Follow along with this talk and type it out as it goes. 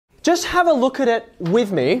just have a look at it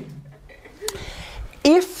with me.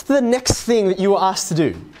 If the next thing that you were asked to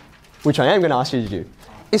do, which I am going to ask you to do,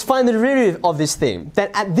 is find the derivative of this thing, then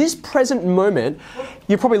at this present moment,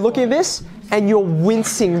 you're probably looking at this and you're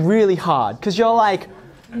wincing really hard because you're like,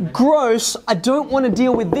 gross, I don't want to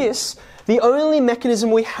deal with this. The only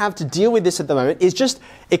mechanism we have to deal with this at the moment is just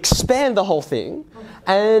expand the whole thing,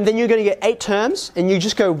 and then you're going to get 8 terms, and you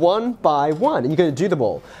just go one by one, and you're going to do them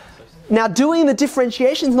all. Now, doing the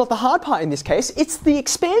differentiation is not the hard part in this case, it's the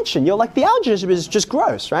expansion. You're like, the algebra is just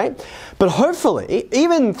gross, right? But hopefully,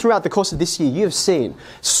 even throughout the course of this year, you have seen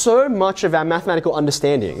so much of our mathematical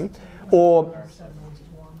understanding, or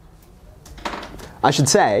I should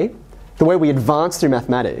say, the way we advance through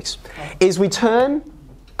mathematics, is we turn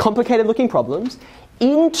complicated looking problems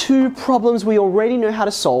into problems we already know how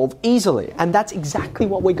to solve easily. And that's exactly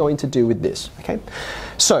what we're going to do with this, okay?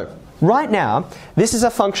 So, right now, this is a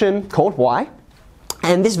function called y,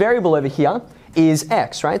 and this variable over here is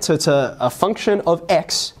x, right? So it's a function of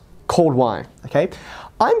x called y, okay?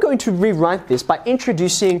 I'm going to rewrite this by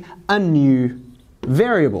introducing a new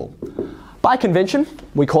variable. By convention,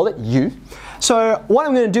 we call it u. So what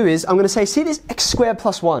I'm going to do is, I'm going to say, see this x squared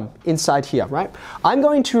plus 1 inside here, right? I'm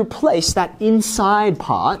going to replace that inside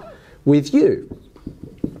part with u.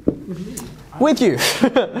 With u.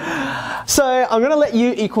 So I'm going to let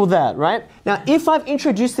u equal that, right? Now, if I've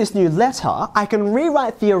introduced this new letter, I can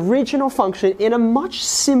rewrite the original function in a much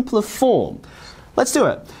simpler form. Let's do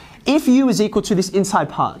it. If u is equal to this inside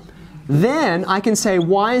part, then I can say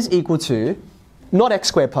y is equal to, not x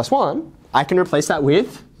squared plus 1, I can replace that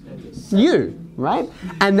with u, right?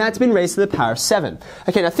 And that's been raised to the power of 7.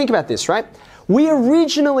 Okay, now think about this, right? We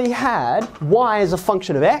originally had y as a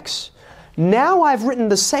function of x. Now I've written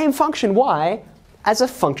the same function y as a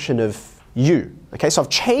function of u. Okay, so I've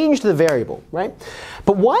changed the variable, right?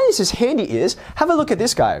 But why this is handy is, have a look at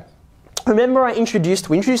this guy. Remember we introduced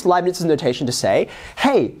Leibniz's notation to say,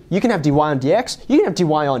 hey, you can have dy on dx, you can have dy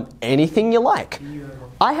on anything you like.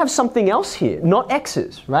 I have something else here, not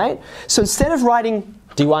x's, right? So instead of writing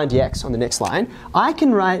dy on dx on the next line, I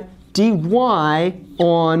can write dy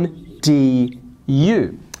on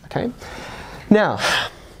du, okay? Now,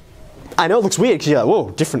 I know it looks weird because you're like,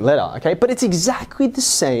 whoa, different letter, okay? But it's exactly the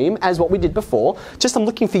same as what we did before, just I'm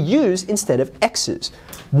looking for u's instead of x's.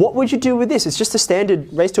 What would you do with this? It's just a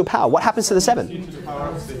standard raised to a power. What happens to the 7?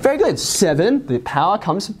 Very good. 7, the power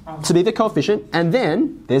comes to be the coefficient, and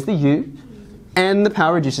then there's the u, and the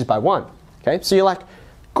power reduces by 1. Okay, so you're like,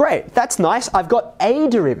 great, that's nice. I've got a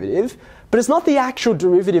derivative, but it's not the actual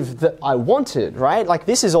derivative that I wanted, right? Like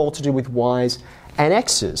this is all to do with y's and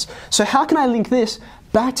x's. So how can I link this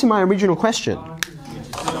back to my original question?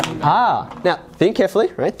 Now think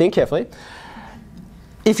carefully, right? Think carefully.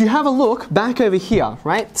 If you have a look back over here,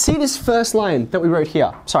 right? See this first line that we wrote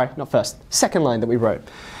here. Sorry, not first. Second line that we wrote.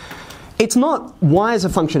 It's not y as a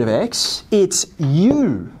function of x, it's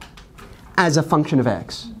u as a function of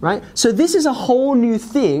x, right? So this is a whole new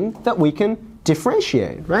thing that we can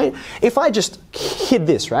differentiate, right? If I just hid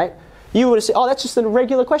this, right? You would have said, oh, that's just a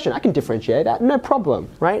regular question. I can differentiate that, no problem,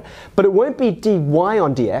 right? But it won't be dy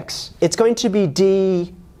on dx. It's going to be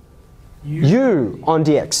du on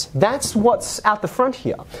dx. That's what's out the front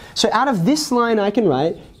here. So out of this line, I can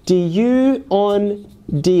write du on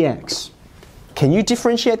dx. Can you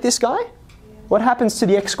differentiate this guy? What happens to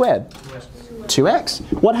the x squared?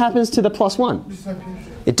 2x. What happens to the plus 1?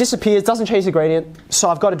 It disappears, doesn't change the gradient, so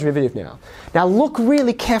I've got a derivative now. Now look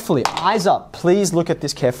really carefully, eyes up, please look at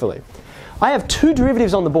this carefully. I have 2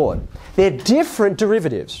 derivatives on the board. They're different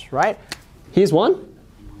derivatives, right? Here's one,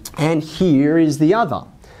 and here is the other.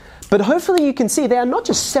 But hopefully you can see they are not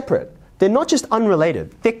just separate, they're not just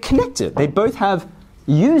unrelated, they're connected. They both have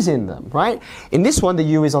u's in them, right? In this one, the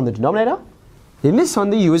u is on the denominator. In this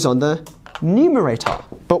one, the u is on the numerator.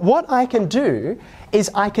 But what I can do is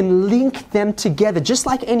I can link them together just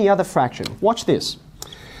like any other fraction. Watch this.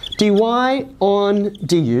 dy on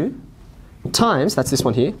du times, that's this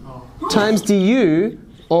one here, times du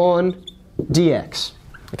on dx.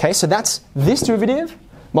 Okay, so that's this derivative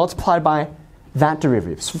multiplied by that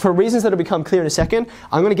derivative. So for reasons that will become clear in a second,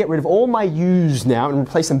 I'm going to get rid of all my u's now and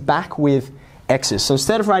replace them back with x's. So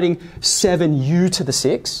instead of writing 7u to the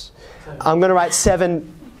 6, I'm going to write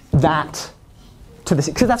 7 that to the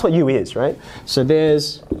 6, because that's what u is, right? So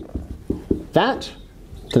there's that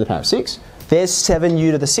to the power of 6. There's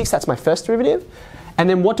 7u to the 6, that's my first derivative. And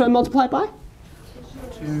then what do I multiply it by?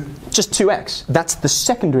 2. Just 2x. That's the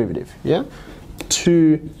second derivative, yeah?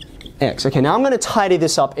 2x. Okay, now I'm going to tidy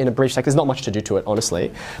this up in a brief sec. There's not much to do to it,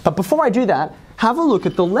 honestly. But before I do that, have a look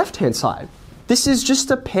at the left-hand side. This is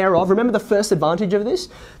just a pair of, remember the first advantage of this?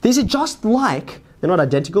 These are just like They're not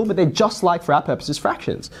identical, but they're just like, for our purposes,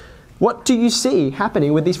 fractions. What do you see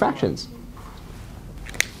happening with these fractions?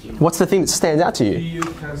 What's the thing that stands out to you?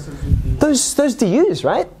 Those du's,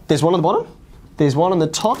 right? There's one on the bottom, there's one on the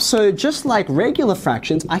top. So just like regular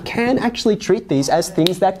fractions, I can actually treat these as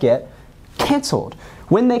things that get cancelled.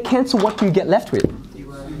 When they cancel, what do you get left with?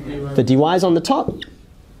 The dy is on the top,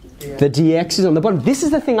 the dx is on the bottom. This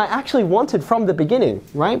is the thing I actually wanted from the beginning,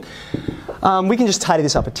 right? We can just tidy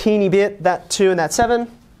this up a teeny bit. That 2 and that 7.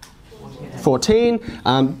 14.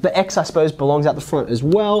 The x, I suppose, belongs out the front as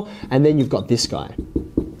well. And then you've got this guy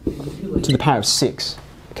to the power of 6.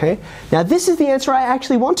 Okay? Now this is the answer I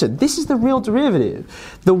actually wanted. This is the real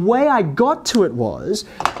derivative. The way I got to it was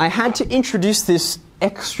I had to introduce this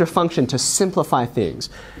extra function to simplify things.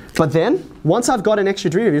 But then, once I've got an extra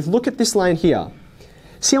derivative, look at this line here.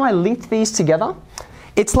 See how I linked these together?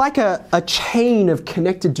 It's like a chain of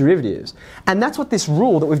connected derivatives. And that's what this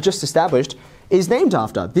rule that we've just established is named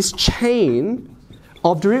after. This chain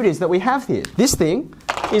of derivatives that we have here. This thing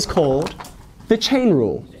is called the chain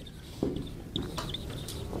rule.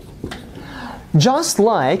 Just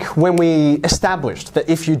like when we established that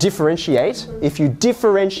if you differentiate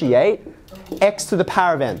x to the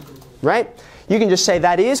power of n, right? You can just say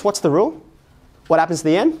that is, what's the rule? What happens to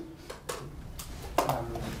the n?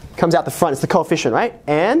 Comes out the front, it's the coefficient, right?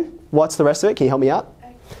 And what's the rest of it? Can you help me out?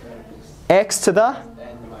 X to the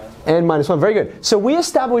n minus 1. Very good. So we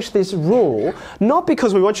established this rule not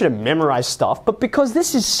because we want you to memorize stuff, but because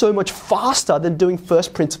this is so much faster than doing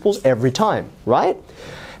first principles every time, right?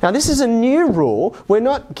 Now this is a new rule. We're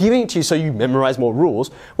not giving it to you so you memorize more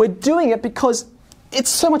rules. We're doing it because it's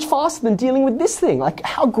so much faster than dealing with this thing. Like,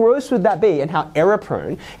 how gross would that be and how error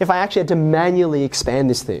prone if I actually had to manually expand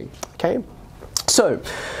this thing, okay? So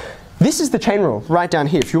this is the chain rule right down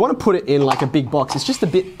here. If you want to put it in like a big box, it's just a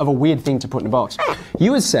bit of a weird thing to put in a box.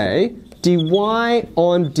 You would say dy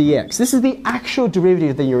on dx. This is the actual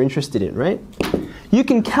derivative that you're interested in, right? You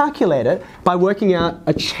can calculate it by working out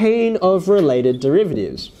a chain of related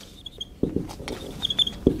derivatives.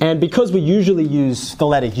 And because we usually use the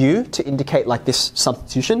letter u to indicate like this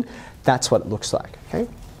substitution, that's what it looks like, okay?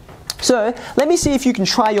 So let me see if you can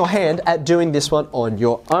try your hand at doing this one on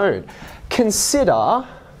your own. Consider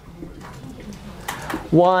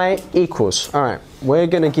y equals, all right, we're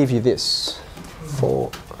going to give you this. 4.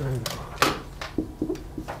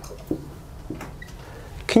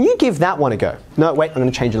 Can you give that one a go? No, wait, I'm going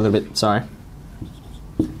to change it a little bit, sorry.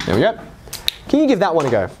 There we go. Can you give that one a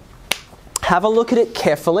go? Have a look at it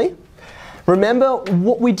carefully. Remember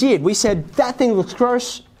what we did. We said, that thing looks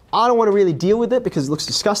gross. I don't want to really deal with it because it looks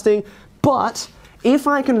disgusting. But if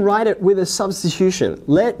I can write it with a substitution,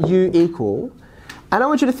 let u equal, and I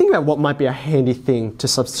want you to think about what might be a handy thing to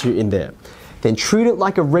substitute in there. Then treat it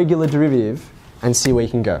like a regular derivative and see where you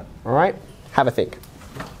can go. All right? Have a think.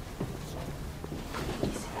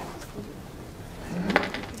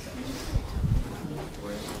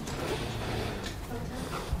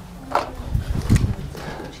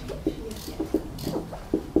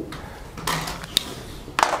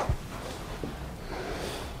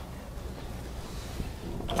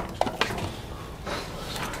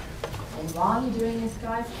 While you're doing this,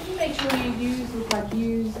 guys, can you make sure your U's look like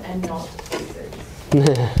U's and not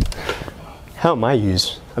X's? How are my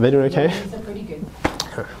U's? Are they doing okay? Yeah, these are pretty good.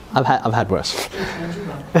 I've had worse.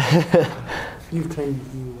 You've trained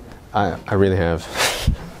you. I really have.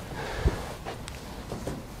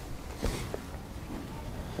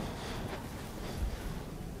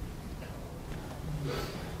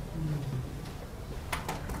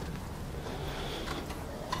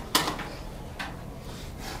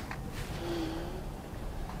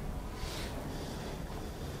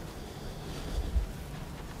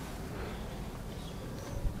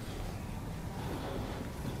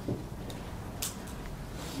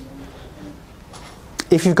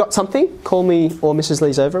 If you've got something, call me or Mrs.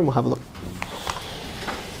 Lee's over and we'll have a look.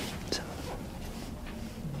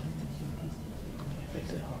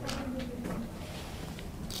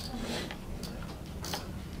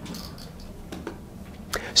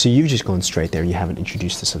 So you've just gone straight there and you haven't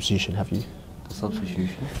introduced the substitution, have you? The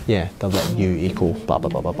substitution? Yeah, they'll let u equal blah, blah,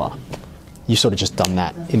 blah, blah, blah. You've sort of just done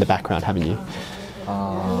that in the background, haven't you?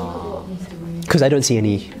 Because I don't see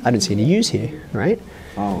any u's here, right?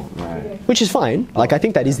 Oh, right. Which is fine. Like, I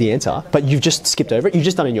think that is the answer, but you've just skipped over it. You've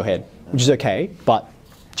just done it in your head, which is okay, but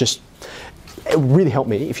just, it would really help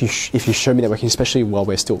me if you show me that working, especially while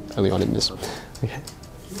we're still early on in this. Okay.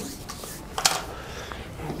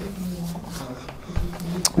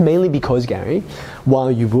 Mainly because, Gary,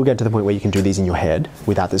 while you will get to the point where you can do these in your head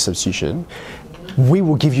without the substitution, we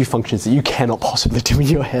will give you functions that you cannot possibly do in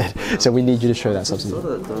your head. So we need you to show that substance. Sort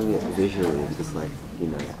of doing it visually, just like, you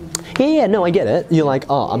know. Yeah, no, I get it. You're like,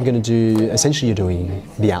 oh, I'm going to do, essentially you're doing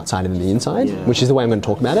the outside and the inside, which is the way I'm going to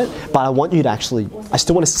talk about it. But I want you to actually, I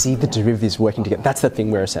still want to see the derivatives working together. That's the thing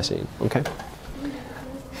we're assessing, okay?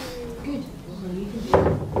 Good.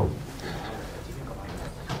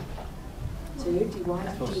 So dy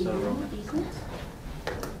dx equals?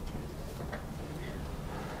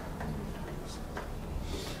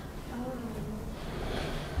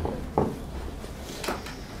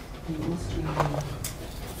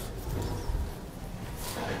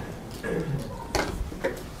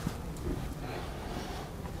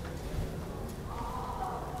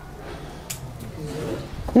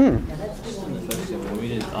 When we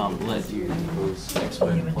did let equals x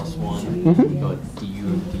squared plus 1, we got du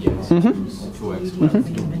dx equals 2x left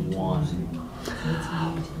to 1.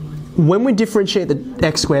 When we differentiate the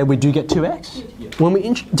x squared, we do get 2x. When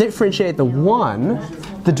we differentiate the 1,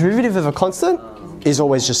 the derivative of a constant is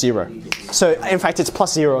always just 0. So, in fact, it's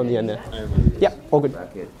plus 0 on the end there. Yep, all good.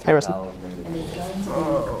 Hey, Rustin.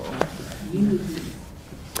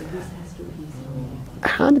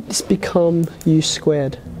 How did this become u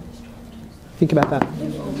squared? Think about that.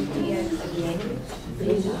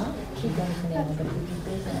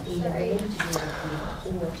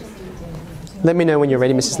 Let me know when you're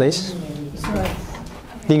ready, Mrs. Lees.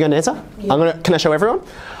 You got an answer? Can I show everyone?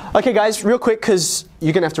 Okay, guys, real quick, because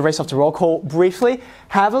you're going to have to race off to roll call briefly.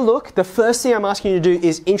 Have a look. The first thing I'm asking you to do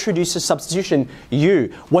is introduce a substitution.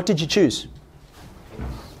 U. What did you choose?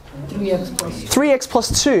 3x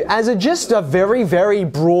plus 2. As just a very, very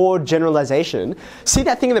broad generalization. See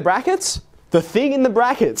that thing in the brackets? The thing in the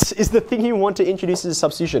brackets is the thing you want to introduce as a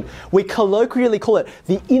substitution. We colloquially call it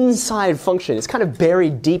the inside function. It's kind of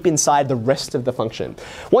buried deep inside the rest of the function.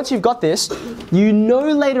 Once you've got this, you know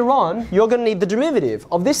later on you're going to need the derivative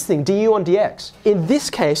of this thing, du on dx. In this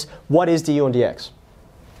case, what is du on dx?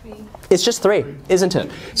 3. It's just 3, isn't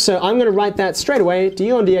it? So I'm going to write that straight away,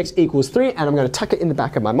 du on dx equals 3, and I'm going to tuck it in the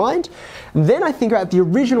back of my mind. Then I think about the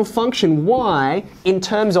original function y in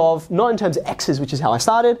terms of, not in terms of x's, which is how I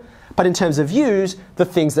started, but in terms of u's, the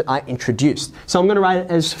things that I introduced. So I'm going to write it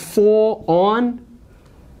as 4 on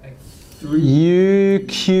u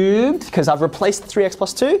cubed, because I've replaced 3x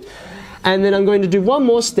plus 2. And then I'm going to do one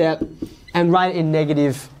more step and write it in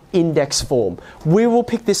negative index form. We will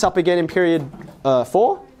pick this up again in period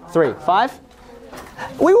 4, 3, 5.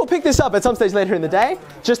 We will pick this up at some stage later in the day,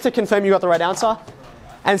 just to confirm you got the right answer,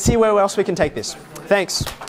 and see where else we can take this. Thanks.